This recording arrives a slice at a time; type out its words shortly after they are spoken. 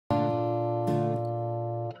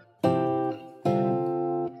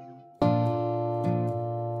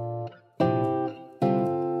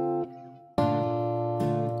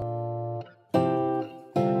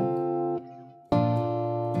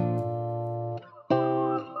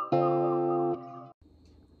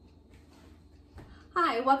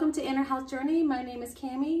Hi, welcome to Inner Health Journey. My name is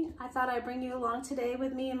Cammie. I thought I'd bring you along today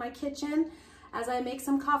with me in my kitchen as I make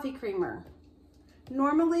some coffee creamer.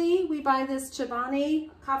 Normally, we buy this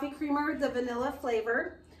Chobani coffee creamer, the vanilla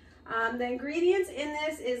flavor. The ingredients in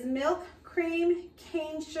this is milk, cream,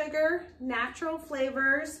 cane sugar, natural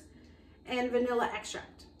flavors, and vanilla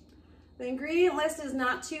extract. The ingredient list is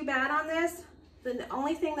not too bad on this. The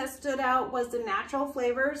only thing that stood out was the natural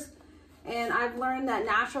flavors. And I've learned that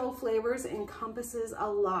natural flavors encompasses a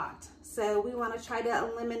lot. So we want to try to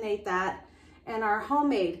eliminate that in our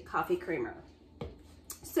homemade coffee creamer.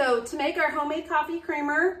 So to make our homemade coffee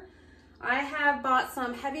creamer, I have bought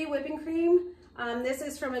some heavy whipping cream. This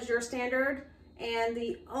is from Azure Standard, and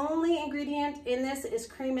the only ingredient in this is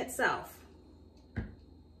cream itself.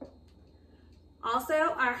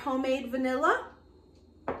 Also, our homemade vanilla,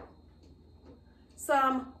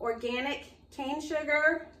 some organic cane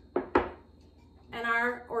sugar, and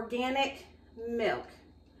our organic milk.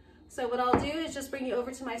 So what I'll do is just bring you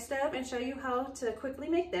over to my stove and show you how to quickly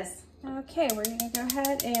make this. Okay, we're gonna go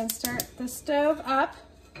ahead and start the stove up.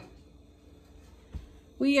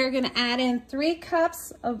 We are gonna add in 3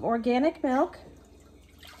 cups of organic milk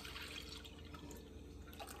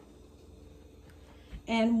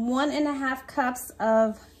and 1.5 cups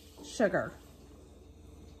of sugar.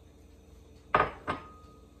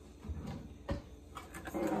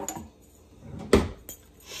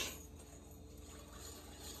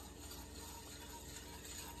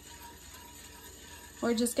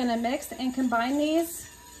 We're just gonna mix and combine these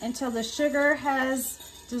until the sugar has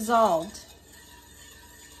dissolved.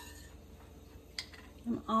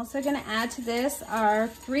 I'm also gonna add to this our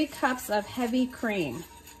 3 cups of heavy cream.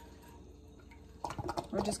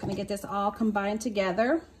 We're just gonna get this all combined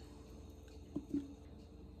together.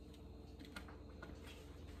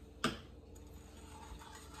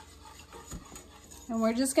 And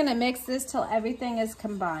we're just gonna mix this till everything is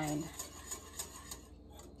combined.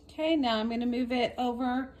 Okay, now I'm gonna move it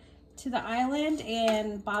over to the island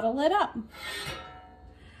and bottle it up.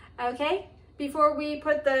 Okay, before we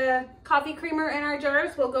put the coffee creamer in our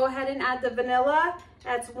jars, we'll go ahead and add the vanilla.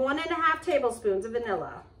 That's 1.5 tablespoons of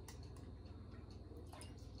vanilla.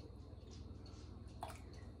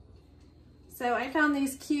 So I found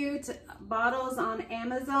these cute bottles on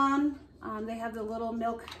Amazon. They have the little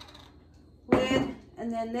milk lid,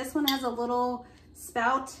 and then this one has a little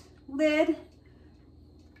spout lid.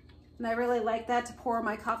 And I really like that to pour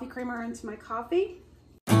my coffee creamer into my coffee.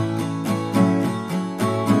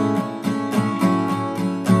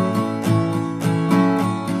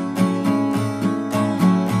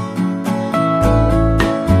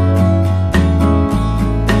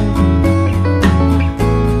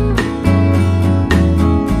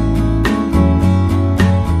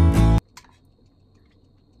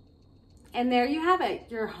 And there you have it,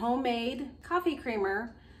 your homemade coffee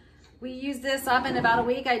creamer. We use this up in about a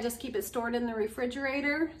week. I just keep it stored in the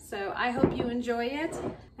refrigerator. So I hope you enjoy it.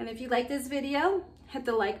 And if you like this video, hit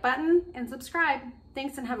the like button and subscribe.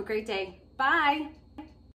 Thanks and have a great day. Bye.